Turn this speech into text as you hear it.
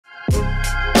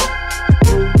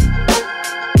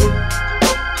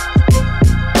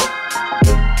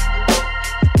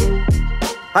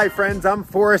Hi friends, I'm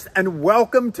Forrest and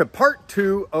welcome to part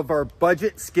 2 of our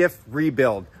budget skiff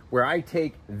rebuild, where I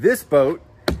take this boat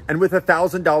and with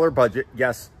 $1,000 budget,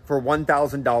 yes, for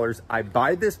 $1,000, I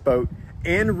buy this boat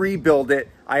and rebuild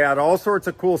it. I add all sorts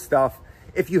of cool stuff.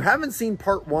 If you haven't seen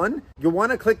part 1, you'll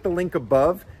want to click the link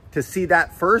above to see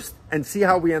that first and see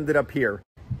how we ended up here.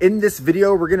 In this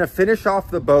video, we're going to finish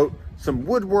off the boat, some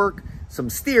woodwork, some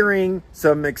steering,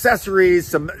 some accessories,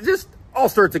 some just all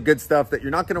sorts of good stuff that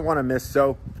you're not going to want to miss.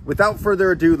 So without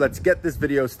further ado, let's get this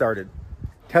video started.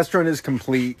 Test run is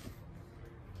complete.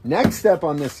 Next step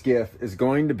on this skiff is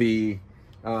going to be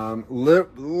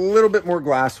little bit more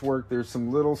glass work. There's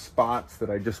some little spots that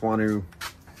I just want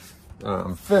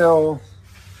to fill.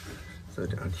 So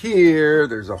down here,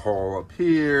 there's a hole up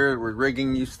here where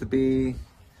rigging used to be.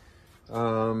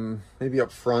 Maybe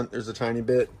up front, there's a tiny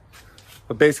bit.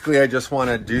 But basically, I just want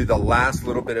to do the last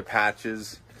little bit of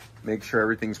patches. Make sure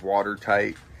everything's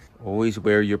watertight. Always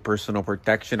wear your personal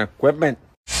protection equipment.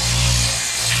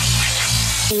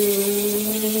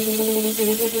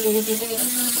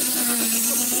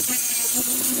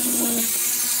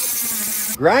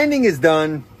 Grinding is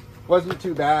done. Wasn't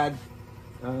too bad.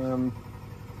 One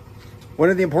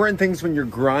of the important things when you're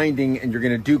grinding and you're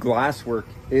going to do glass work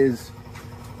is,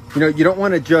 you don't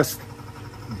want to just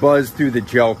buzz through the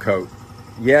gel coat.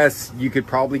 Yes, you could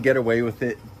probably get away with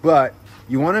it, but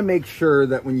you want to make sure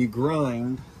that when you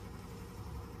grind,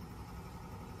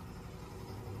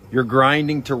 you're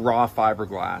grinding to raw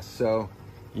fiberglass. So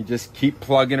you just keep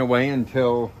plugging away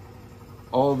until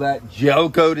all that gel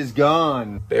coat is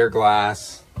gone. Bare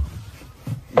glass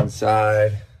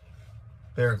inside,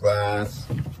 bare glass.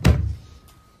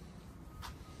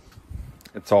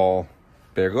 It's all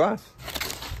bare glass.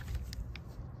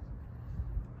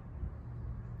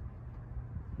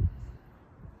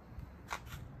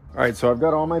 All right, so I've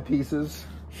got all my pieces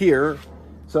here.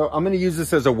 So I'm gonna use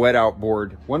this as a wet out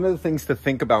board. One of the things to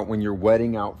think about when you're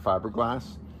wetting out fiberglass,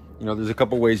 there's a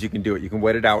couple ways you can do it. You can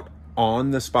wet it out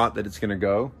on the spot that it's gonna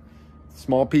go.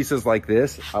 Small pieces like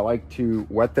this, I like to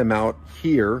wet them out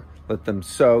here, let them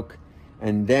soak,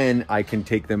 and then I can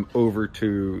take them over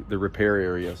to the repair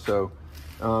area. So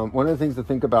one of the things to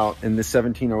think about in this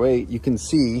 1708, you can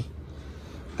see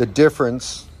the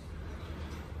difference.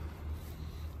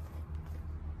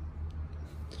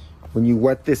 When you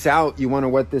wet this out, you want to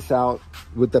wet this out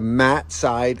with the matte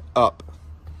side up.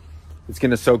 It's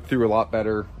going to soak through a lot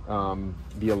better,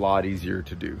 be a lot easier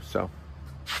to do. So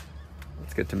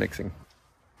let's get to mixing.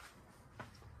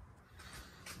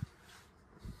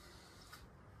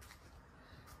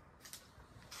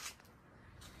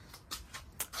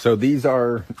 So these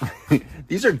are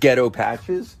these are ghetto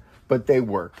patches, but they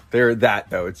work. They're that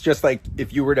though. It's just like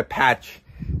if you were to patch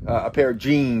a pair of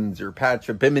jeans or patch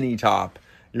a bimini top.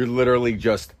 You're literally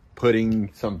just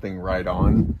putting something right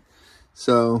on.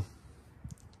 So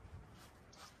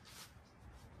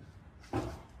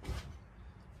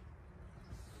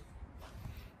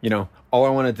all I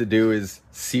wanted to do is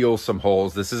seal some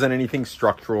holes. This isn't anything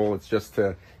structural. It's just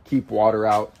to keep water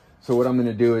out. So what I'm going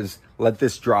to do is let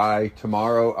this dry.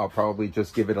 Tomorrow, I'll probably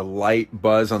just give it a light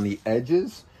buzz on the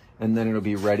edges, and then it'll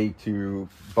be ready to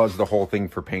buzz the whole thing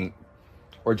for paint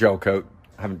or gel coat.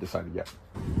 I haven't decided yet.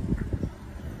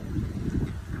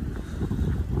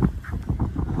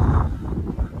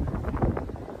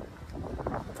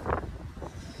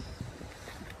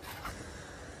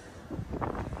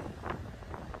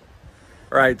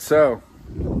 All right, so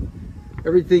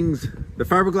the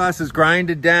fiberglass is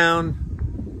grinded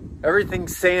down,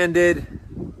 everything's sanded,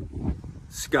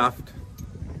 scuffed.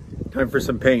 Time for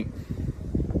some paint.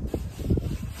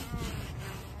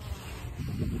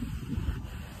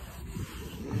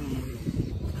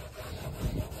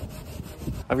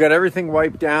 I've got everything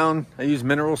wiped down. I use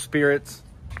mineral spirits.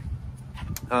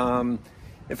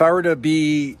 If I were to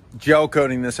be gel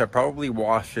coating this, I'd probably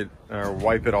wash it or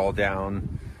wipe it all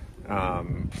down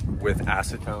with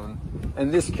acetone.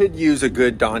 And this could use a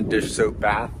good Dawn dish soap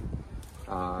bath.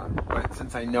 But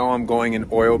since I know I'm going in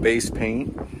oil-based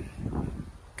paint,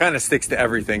 kind of sticks to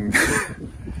everything.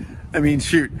 I mean,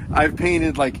 shoot, I've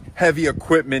painted like heavy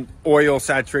equipment, oil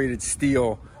saturated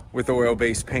steel with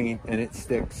oil-based paint, and it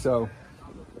sticks. So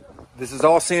this is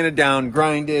all sanded down,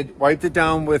 grinded, wiped it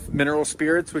down with mineral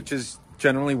spirits, which is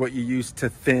generally what you use to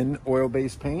thin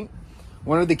oil-based paint.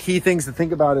 One of the key things to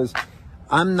think about is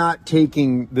I'm not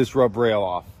taking this rub rail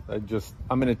off.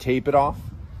 I'm gonna tape it off.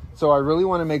 So I really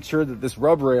wanna make sure that this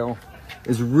rub rail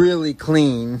is really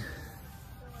clean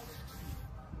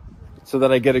so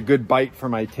that I get a good bite for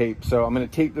my tape. So I'm gonna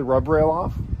tape the rub rail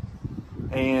off,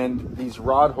 and these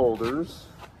rod holders,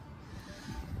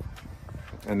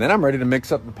 and then I'm ready to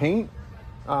mix up the paint.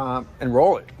 and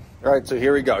roll it. All right, so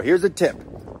here we go. Here's a tip.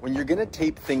 When you're gonna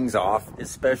tape things off,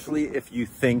 especially if you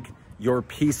think your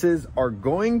pieces are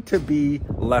going to be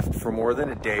left for more than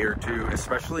a day or two,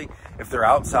 especially if they're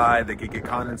outside, they could get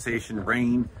condensation,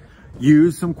 rain,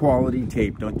 use some quality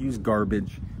tape. Don't use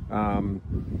garbage.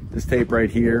 This tape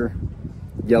right here,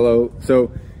 yellow.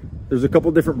 So there's a couple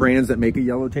different brands that make a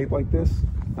yellow tape like this.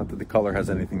 Not that the color has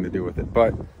anything to do with it,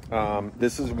 but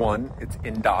this is one. It's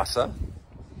Indasa.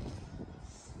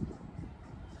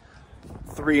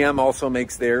 3M also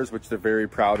makes theirs, which they're very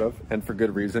proud of, and for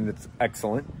good reason. It's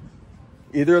excellent.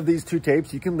 Either of these two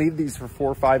tapes, you can leave these for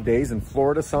 4 or 5 days in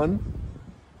Florida sun.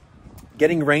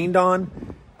 Getting rained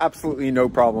on, absolutely no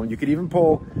problem. You could even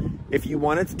pull, if you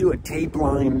wanted to do a tape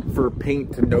line for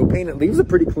paint to no paint, it leaves a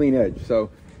pretty clean edge. So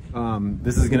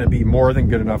this is gonna be more than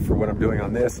good enough for what I'm doing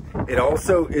on this. It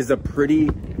also is a pretty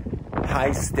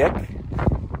high stick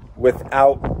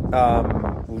without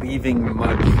leaving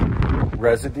much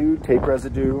residue, tape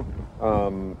residue,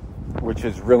 which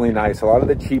is really nice. A lot of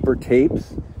the cheaper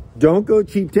tapes, don't go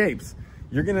cheap tapes.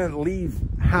 You're gonna leave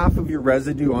half of your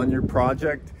residue on your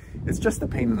project. It's just a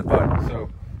pain in the butt. So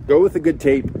go with a good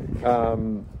tape.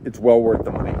 It's well worth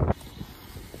the money.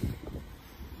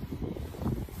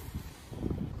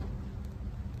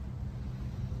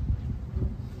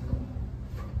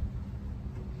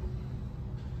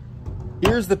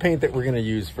 Here's the paint that we're gonna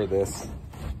use for this.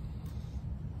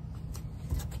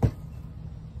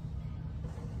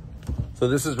 So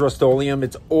this is Rust-Oleum.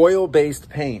 It's oil-based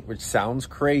paint, which sounds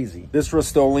crazy. This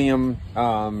Rust-Oleum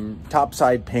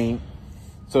topside paint.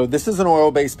 So this is an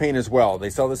oil-based paint as well.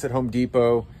 They sell this at Home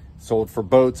Depot, sold for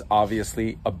boats,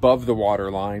 obviously, above the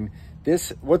water line.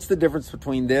 This, what's the difference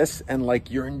between this and like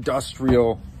your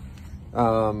industrial,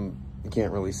 you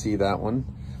can't really see that one,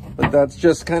 but that's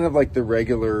just kind of like the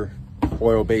regular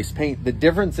oil-based paint. The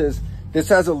difference is this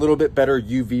has a little bit better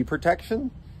UV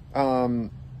protection.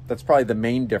 That's probably the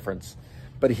main difference.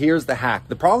 But here's the hack.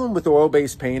 The problem with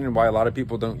oil-based paint and why a lot of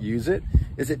people don't use it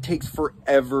is it takes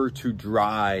forever to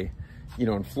dry. You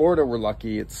know, in Florida, we're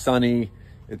lucky. It's sunny.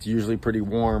 It's usually pretty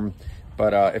warm.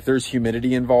 But if there's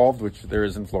humidity involved, which there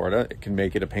is in Florida, it can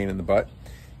make it a pain in the butt.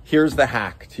 Here's the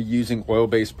hack to using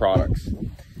oil-based products.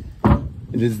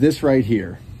 It is this right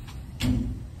here.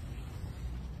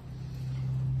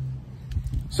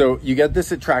 So you get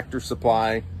this at Tractor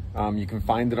Supply. You can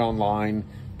find it online.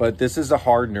 But this is a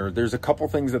hardener. There's a couple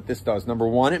things that this does. Number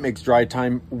one, it makes dry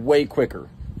time way quicker.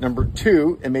 Number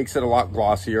two, it makes it a lot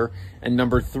glossier. And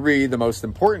number three, the most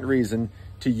important reason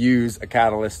to use a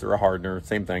catalyst or a hardener,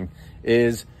 same thing,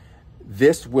 is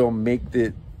this will make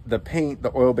the paint,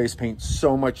 the oil-based paint,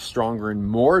 so much stronger and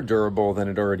more durable than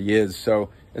it already is. So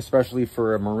especially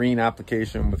for a marine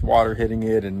application with water hitting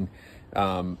it, and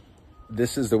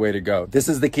this is the way to go. This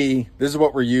is the key. This is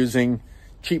what we're using.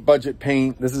 Cheap budget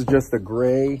paint. This is just the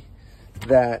gray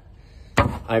that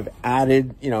I've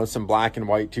added, you know, some black and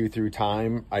white to through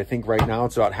time. I think right now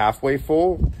it's about halfway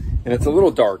full and it's a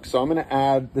little dark. So I'm going to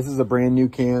add, this is a brand new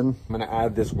can. I'm going to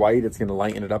add this white. It's going to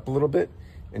lighten it up a little bit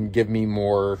and give me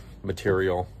more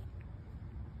material.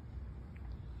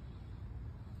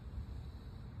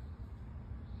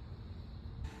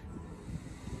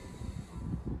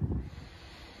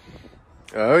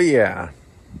 Oh yeah.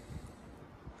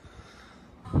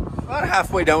 About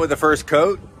halfway done with the first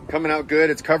coat. Coming out good.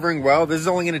 It's covering well. This is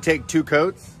only going to take 2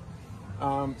 coats.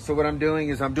 So what I'm doing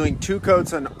is I'm doing 2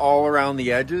 coats on all around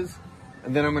the edges,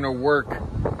 and then I'm going to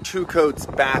work 2 coats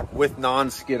back with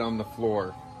non-skid on the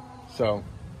floor. So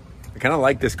I kind of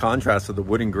like this contrast of the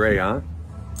wood and gray, huh?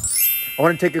 I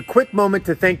want to take a quick moment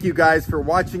to thank you guys for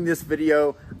watching this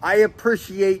video. I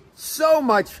appreciate so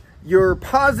much your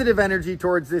positive energy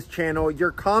towards this channel.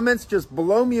 Your comments just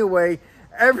blow me away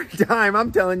every time.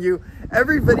 I'm telling you,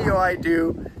 every video I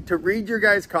do, to read your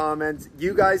guys' comments.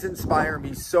 You guys inspire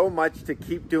me so much to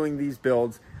keep doing these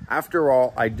builds. After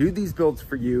all, I do these builds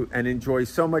for you and enjoy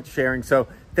so much sharing. So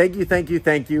thank you, thank you,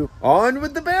 thank you. On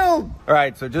with the build. All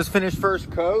right, so just finished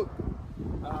first coat.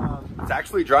 It's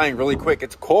actually drying really quick.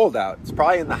 It's cold out. It's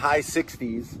probably in the high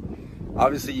 60s.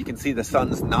 Obviously you can see the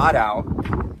sun's not out,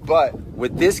 but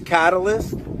with this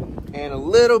catalyst and a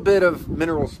little bit of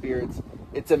mineral spirits,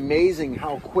 it's amazing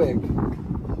how quick.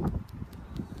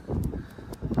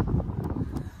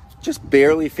 Just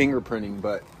barely fingerprinting,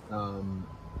 but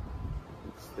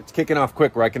it's kicking off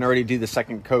quick where I can already do the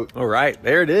second coat. All right,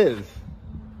 there it is.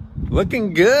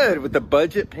 Looking good with the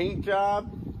budget paint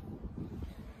job.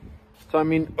 So, I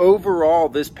mean, overall,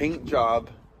 this paint job,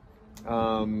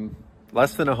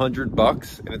 less than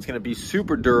 $100, and it's gonna be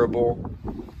super durable.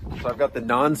 So I've got the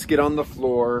non-skid on the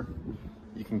floor.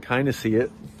 You can kind of see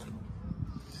it.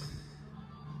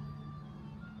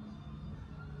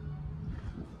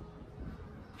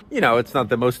 you know, it's not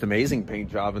the most amazing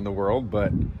paint job in the world,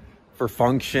 but for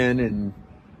function and,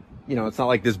 you know, it's not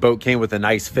like this boat came with a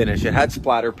nice finish. It had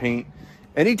splatter paint.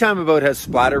 Anytime a boat has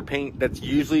splatter paint, that's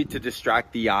usually to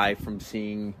distract the eye from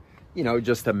seeing, you know,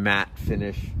 just a matte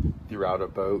finish throughout a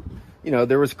boat. You know,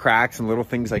 there was cracks and little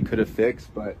things I could have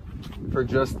fixed, but for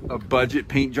just a budget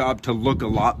paint job to look a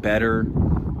lot better,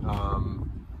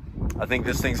 I think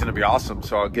this thing's gonna be awesome.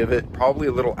 So I'll give it probably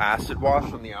a little acid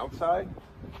wash on the outside.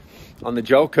 On the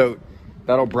gel coat,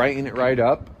 that'll brighten it right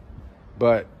up,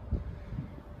 but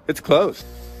it's close.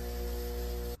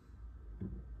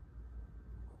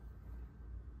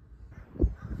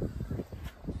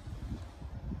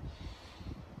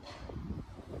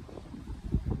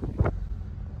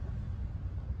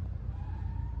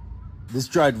 This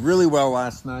dried really well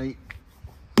last night.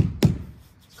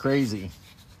 It's crazy.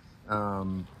 Let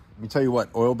me tell you what,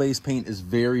 oil-based paint is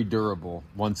very durable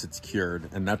once it's cured,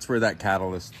 and that's where that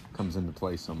catalyst comes into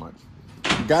play so much.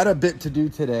 Got a bit to do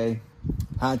today.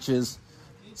 Hatches,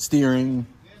 steering,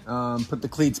 put the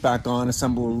cleats back on,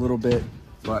 assemble a little bit,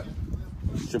 but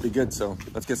should be good, so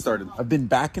let's get started. I've been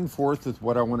back and forth with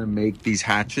what I want to make these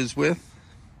hatches with.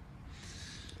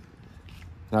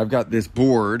 Now I've got this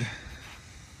board.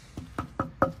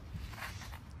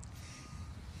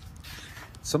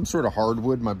 Some sort of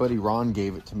hardwood. My buddy Ron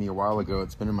gave it to me a while ago.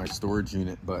 It's been in my storage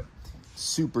unit, but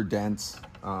super dense.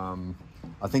 I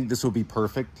think this will be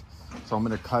perfect. So I'm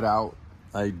going to cut out.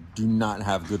 I do not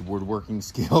have good woodworking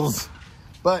skills,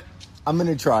 but I'm going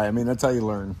to try. I mean, that's how you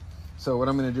learn. So what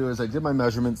I'm going to do is I did my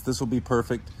measurements. This will be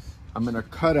perfect. I'm going to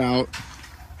cut out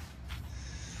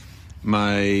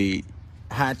my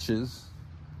hatches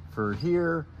for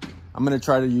here. I'm going to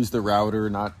try to use the router,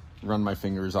 not run my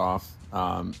fingers off.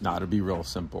 No, it'll be real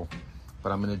simple,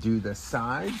 but I'm going to do the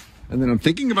side, and then I'm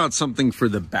thinking about something for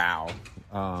the bow.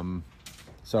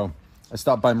 So I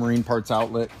stopped by Marine Parts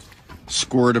Outlet,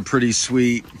 scored a pretty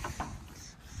sweet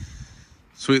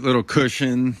little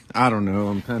cushion. I don't know.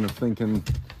 I'm kind of thinking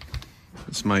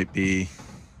this might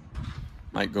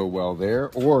go well there,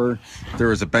 or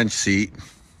there is a bench seat.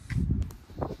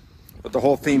 But the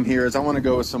whole theme here is I want to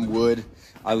go with some wood.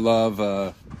 I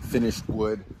love finished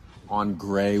wood on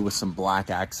gray with some black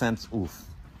accents. Oof.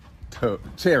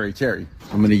 Cherry.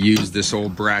 I'm going to use this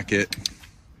old bracket.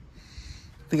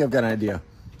 I think I've got an idea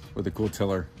with a cool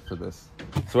tiller for this.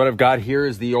 So what I've got here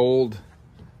is the old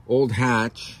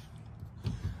hatch,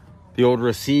 the old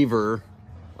receiver.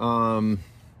 I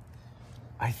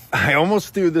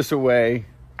almost threw this away.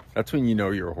 That's when you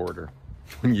know you're a hoarder,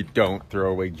 when you don't throw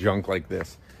away junk like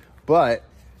this. But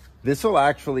this will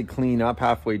actually clean up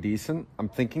halfway decent. I'm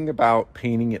thinking about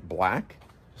painting it black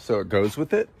so it goes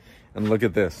with it. And look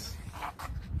at this.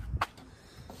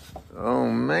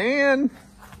 Oh man.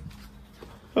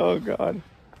 Oh God.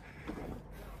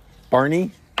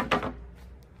 Barney.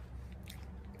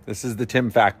 This is the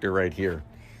Tim factor right here.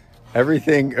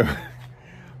 Everything,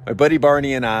 my buddy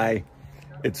Barney and I,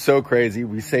 it's so crazy.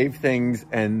 We save things,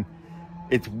 and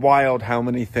it's wild how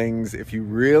many things, if you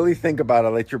really think about it,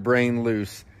 let your brain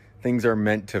loose, things are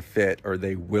meant to fit, or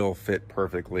they will fit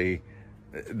perfectly.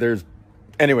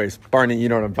 Anyways, Barney, you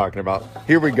know what I'm talking about.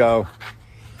 Here we go.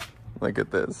 Look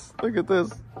at this. Look at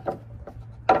this.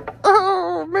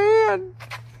 Oh, man.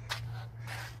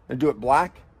 I do it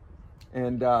black,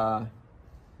 and,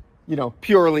 you know,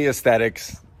 purely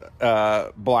aesthetics.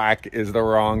 Black is the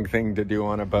wrong thing to do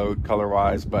on a boat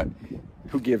color-wise, but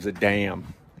who gives a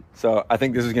damn? So I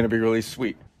think this is going to be really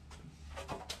sweet.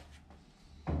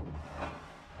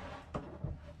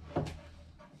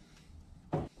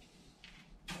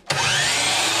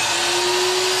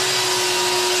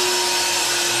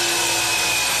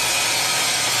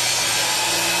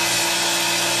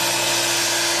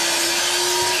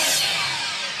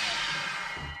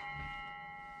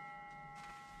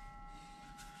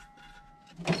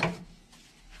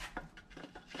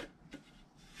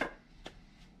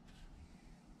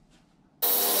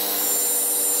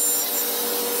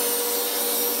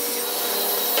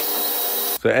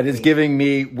 So Ed is giving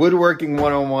me woodworking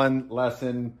 101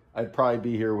 lesson. I'd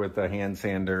probably be here with a hand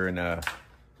sander and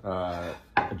a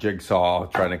jigsaw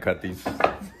trying to cut these.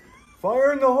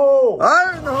 Fire in the hole!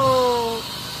 Fire in the hole!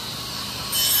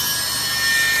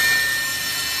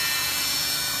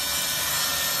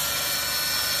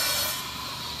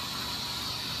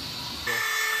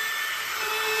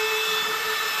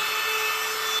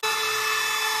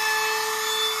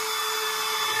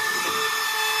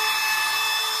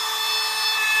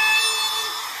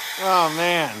 Oh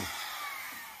man.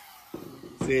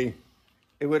 See,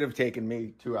 it would have taken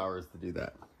me 2 hours to do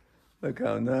that. Look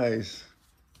how nice.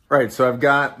 Right, so I've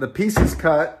got the pieces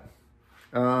cut.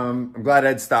 I'm glad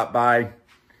Ed stopped by.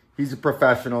 He's a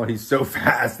professional. He's so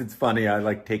fast. It's funny. I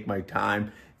like take my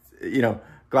time. You know,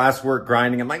 glass work,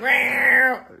 grinding. I'm like,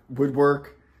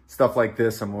 woodwork, stuff like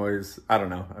this. I'm always, I don't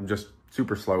know. I'm just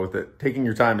super slow with it. Taking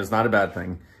your time is not a bad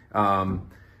thing.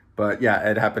 But yeah,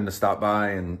 Ed happened to stop by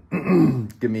and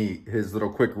give me his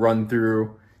little quick run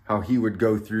through how he would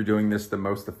go through doing this the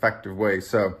most effective way.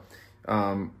 So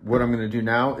what I'm going to do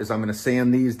now is I'm going to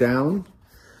sand these down.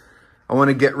 I want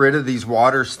to get rid of these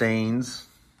water stains.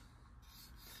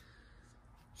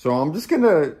 So I'm just going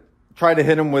to try to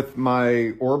hit them with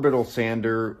my orbital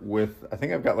sander with, I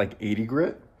think I've got like 80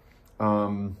 grit.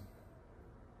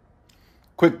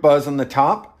 Quick buzz on the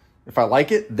top. If I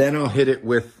like it, then I'll hit it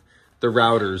with the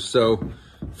routers. So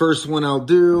first one I'll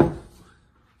do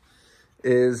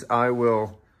is I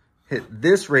will hit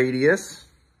this radius.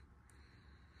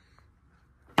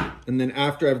 And then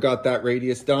after I've got that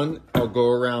radius done, I'll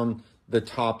go around the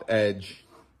top edge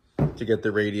to get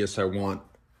the radius I want.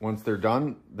 Once they're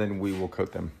done, then we will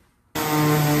coat them.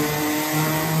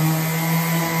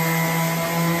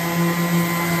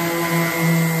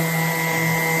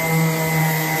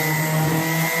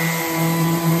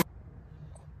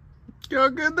 Look how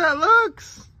good that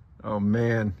looks. Oh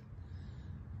man.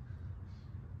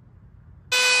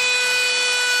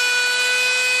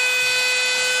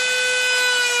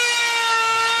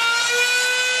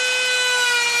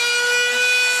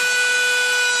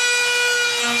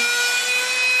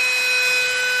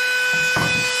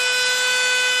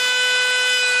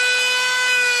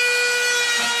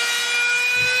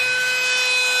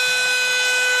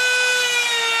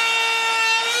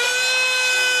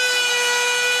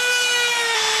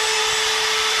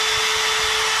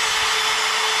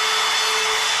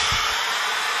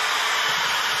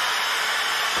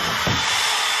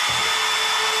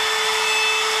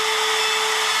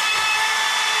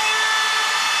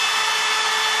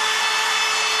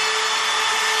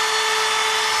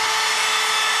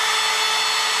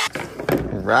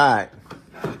 Right.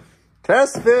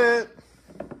 Test fit.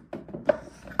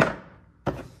 I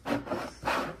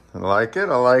like it.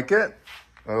 I like it.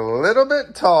 A little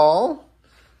bit tall,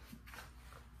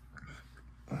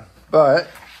 but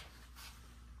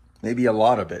maybe a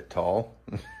lot of bit tall.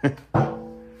 But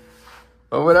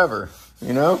whatever,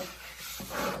 you know?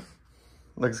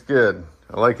 Looks good.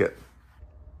 I like it.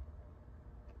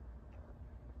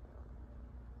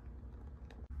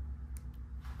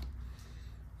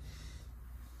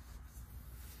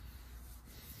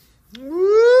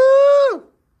 Woo!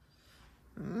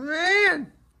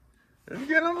 Man,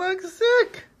 it's gonna look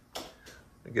sick.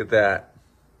 Look at that.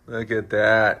 Look at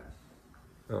that.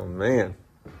 Oh man.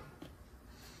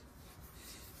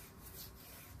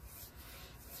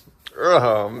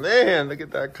 Oh man, look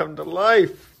at that come to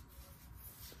life.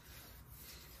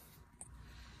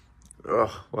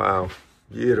 Oh, wow.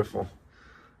 Beautiful.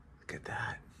 Look at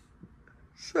that.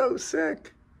 So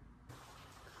sick.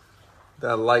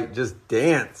 That light just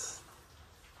dance.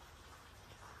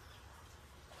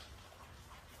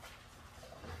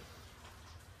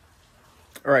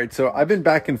 All right, so I've been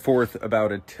back and forth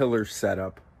about a tiller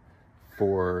setup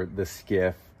for the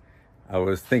Skiff. I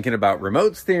was thinking about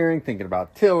remote steering, thinking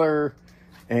about tiller,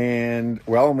 and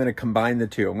well, I'm gonna combine the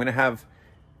two. I'm gonna have,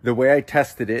 the way I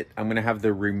tested it, I'm gonna have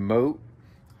the remote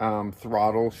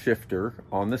throttle shifter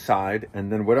on the side,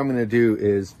 and then what I'm gonna do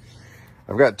is,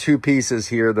 I've got two pieces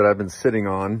here that I've been sitting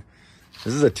on.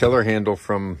 This is a tiller handle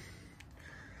from,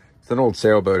 it's an old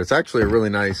sailboat. It's actually a really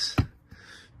nice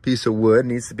piece of wood,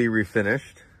 needs to be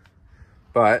refinished.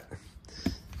 But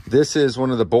this is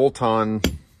one of the bolt-on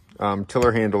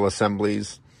tiller handle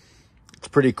assemblies. It's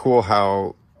pretty cool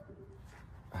how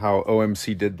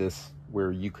OMC did this,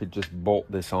 where you could just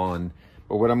bolt this on.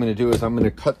 But what I'm gonna do is I'm gonna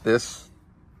cut this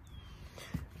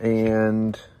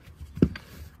and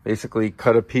basically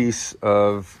cut a piece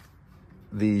of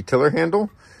the tiller handle.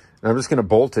 And I'm just gonna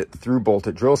bolt it,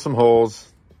 drill some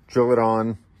holes, drill it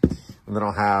on, and then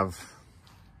I'll have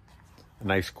a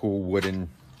nice cool wooden,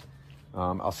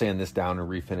 I'll sand this down and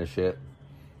refinish it.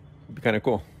 It'd be kind of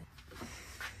cool.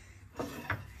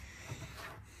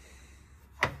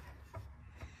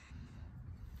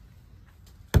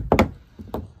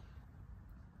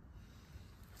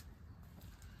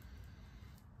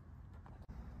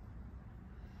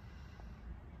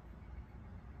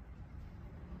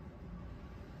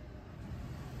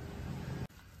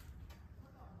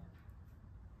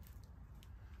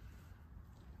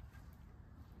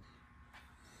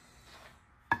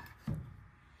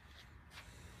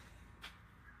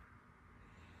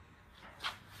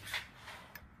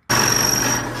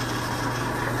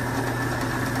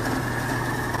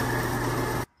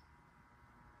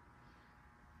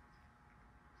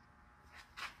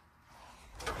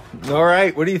 All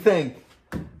right, what do you think?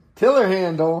 Tiller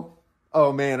handle.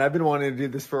 Oh man, I've been wanting to do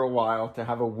this for a while, to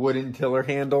have a wooden tiller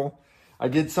handle. I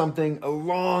did something a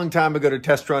long time ago to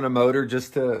test run a motor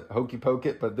just to hokey poke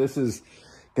it, but this is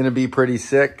gonna be pretty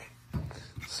sick.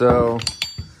 So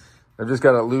I've just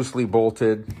got it loosely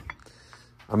bolted.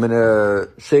 I'm gonna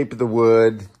shape the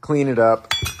wood, clean it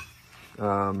up.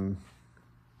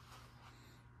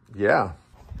 Yeah.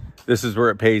 This is where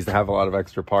it pays to have a lot of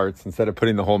extra parts. Instead of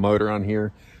putting the whole motor on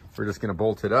here, we're just gonna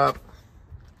bolt it up.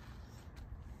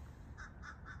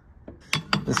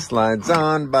 This slides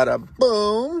on, bada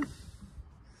boom.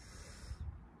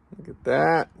 Look at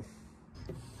that.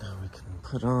 Now we can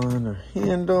put on our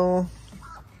handle.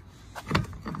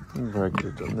 Maybe I could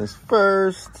have done this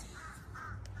first.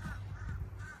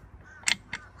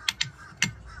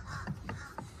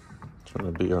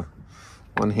 Trying to be a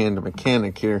one-hand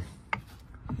mechanic here.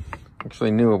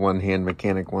 Actually knew a one-hand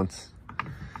mechanic once.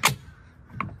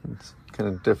 It's kind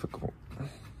of difficult.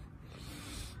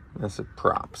 That's a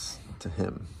props to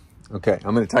him. Okay,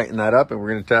 I'm gonna tighten that up and we're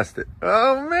gonna test it.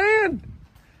 Oh man!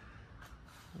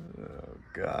 Oh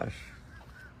gosh.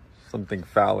 Something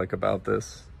phallic about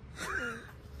this.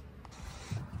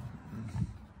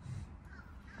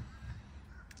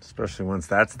 Especially once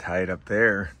that's tight up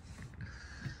there.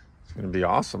 It's gonna be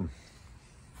awesome.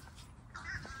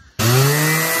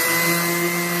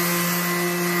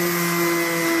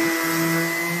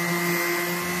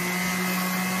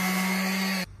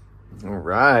 All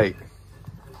right.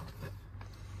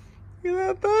 Look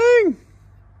at that thing.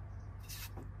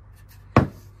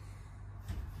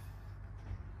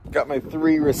 Got my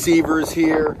 3 receivers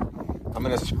here. I'm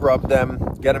gonna scrub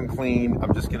them, get them clean.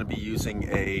 I'm just gonna be using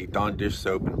a Dawn dish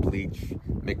soap and bleach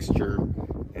mixture,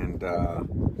 and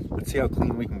let's see how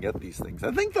clean we can get these things.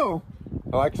 I think they'll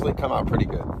actually come out pretty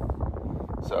good.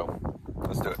 So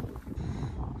let's do it.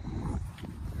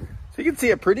 So you can see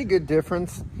a pretty good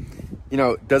difference. You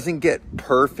know, it doesn't get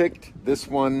perfect. This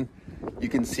one, you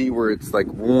can see where it's like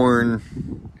worn.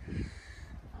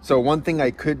 So one thing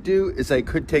I could do is I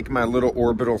could take my little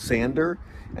orbital sander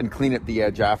and clean up the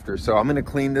edge after. So I'm gonna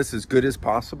clean this as good as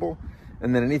possible.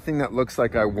 And then anything that looks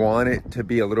like I want it to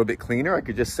be a little bit cleaner, I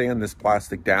could just sand this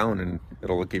plastic down and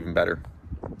it'll look even better.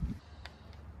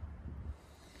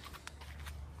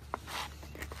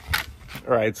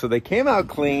 All right, so they came out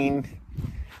clean.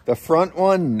 The front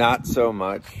one, not so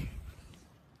much.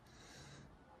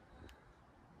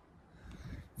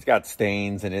 It's got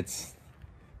stains and it's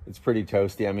pretty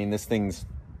toasty. I mean, this thing's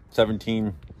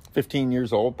 15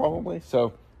 years old probably.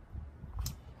 So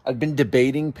I've been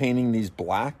debating painting these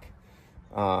black.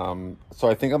 So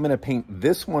I think I'm gonna paint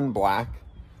this one black.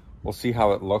 We'll see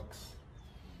how it looks.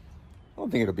 I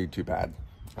don't think it'll be too bad.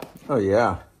 Oh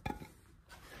yeah.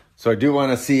 So I do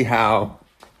wanna see how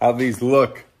these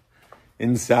look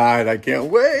inside. I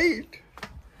can't wait.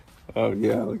 Oh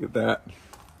yeah, look at that.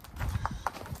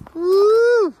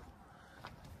 Woo!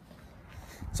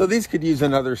 So these could use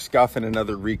another scuff and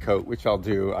another recoat, which I'll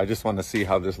do. I just want to see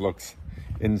how this looks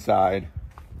inside.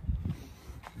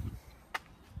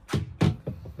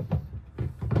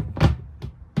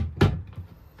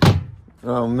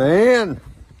 Oh man,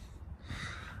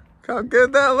 look how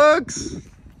good that looks.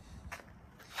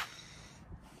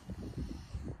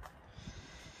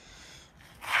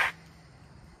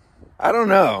 I don't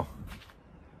know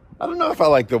if I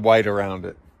like the white around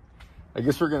it. I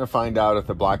guess we're gonna find out if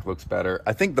the black looks better.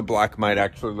 I think the black might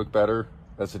actually look better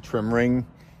as a trim ring.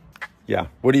 Yeah,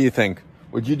 what do you think?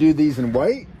 Would you do these in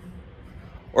white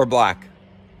or black?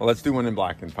 Well, let's do one in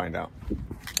black and find out.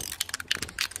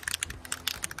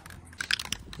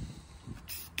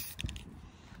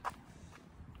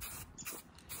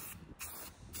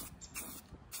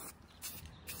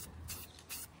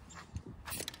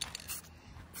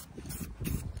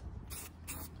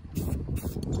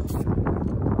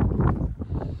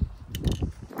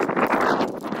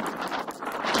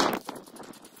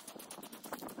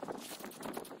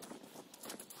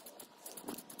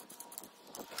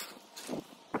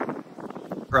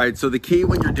 Right, so the key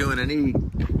when you're doing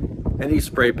any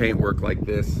spray paint work like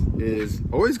this is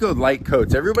always go light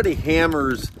coats. Everybody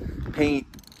hammers paint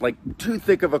like too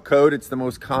thick of a coat. It's the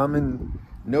most common.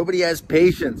 Nobody has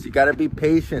patience. You got to be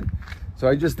patient. So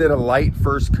I just did a light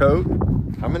first coat.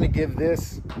 I'm gonna give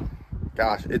this,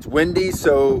 gosh, it's windy,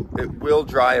 so it will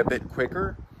dry a bit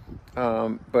quicker.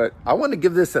 But I want to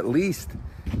give this at least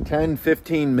 10,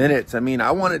 15 minutes. I mean, I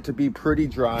want it to be pretty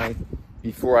dry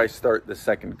before I start the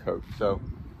second coat. So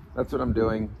that's what I'm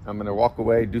doing. I'm gonna walk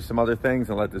away, do some other things,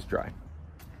 and let this dry.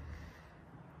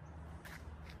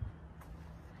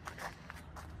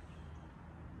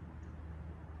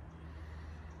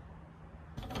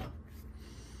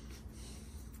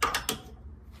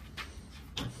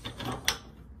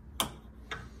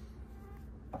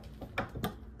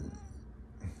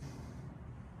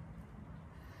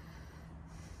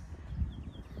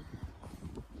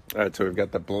 All right, so we've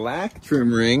got the black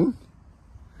trim ring.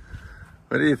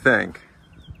 What do you think?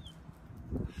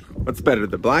 What's better,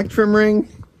 the black trim ring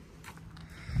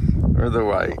or the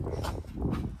white?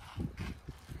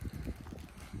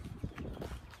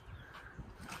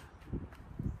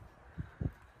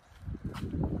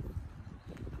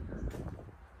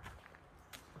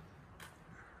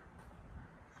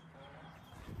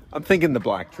 I'm thinking the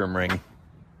black trim ring.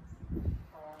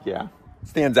 Yeah,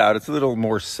 stands out. It's a little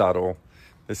more subtle.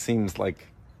 This seems like,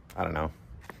 I don't know.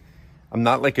 I'm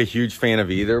not like a huge fan of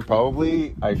either.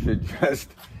 Probably I should just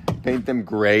paint them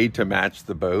gray to match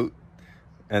the boat.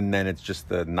 And then it's just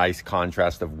the nice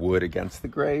contrast of wood against the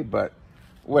gray, but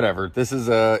whatever. This is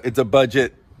it's a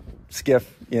budget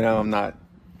skiff. You know,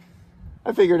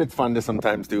 I figured it's fun to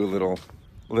sometimes do a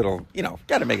little, you know,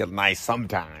 got to make it nice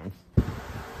sometimes.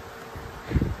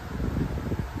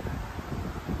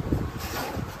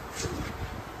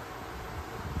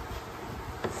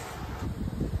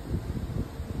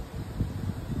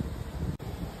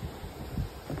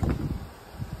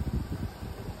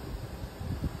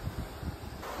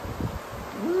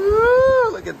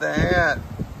 Look at that.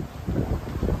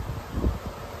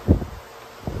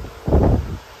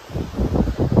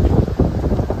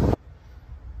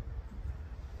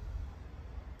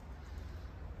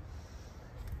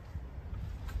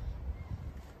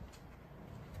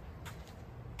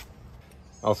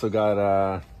 Also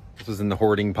got, this was in the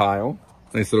hoarding pile.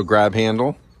 Nice little grab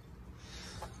handle.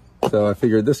 So I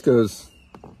figured this goes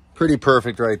pretty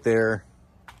perfect right there.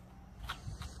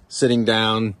 Sitting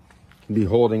down, can be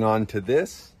holding on to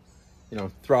this, you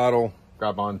know, throttle,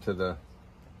 grab onto the,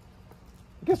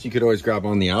 I guess you could always grab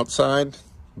on the outside,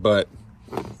 but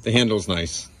the handle's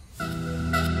nice.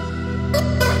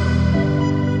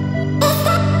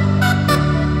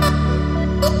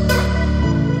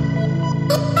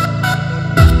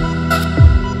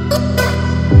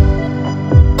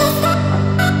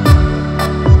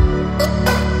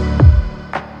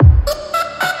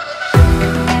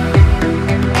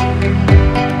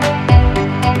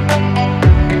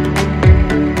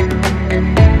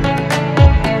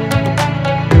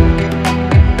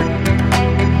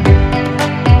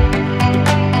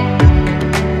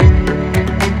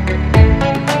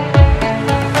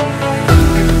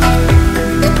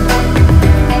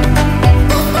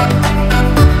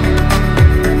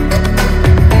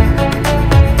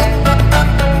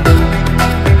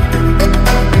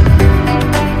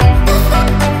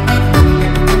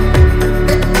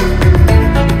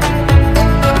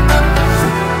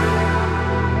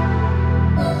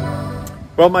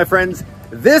 Well, my friends,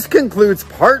 this concludes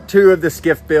part 2 of the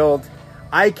skiff build.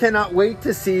 I cannot wait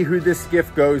to see who this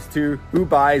skiff goes to, who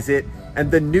buys it,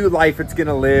 and the new life it's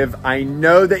gonna live. I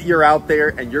know that you're out there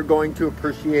and you're going to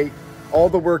appreciate all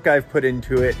the work I've put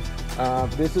into it.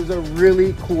 This is a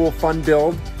really cool, fun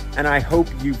build, and I hope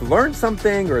you've learned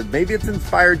something, or maybe it's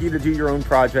inspired you to do your own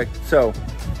project. So,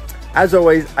 as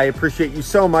always, I appreciate you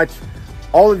so much.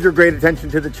 All of your great attention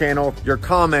to the channel, your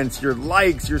comments, your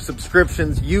likes, your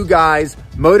subscriptions, you guys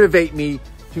motivate me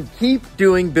to keep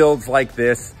doing builds like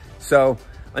this. So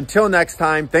until next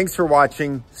time, thanks for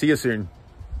watching. See you soon.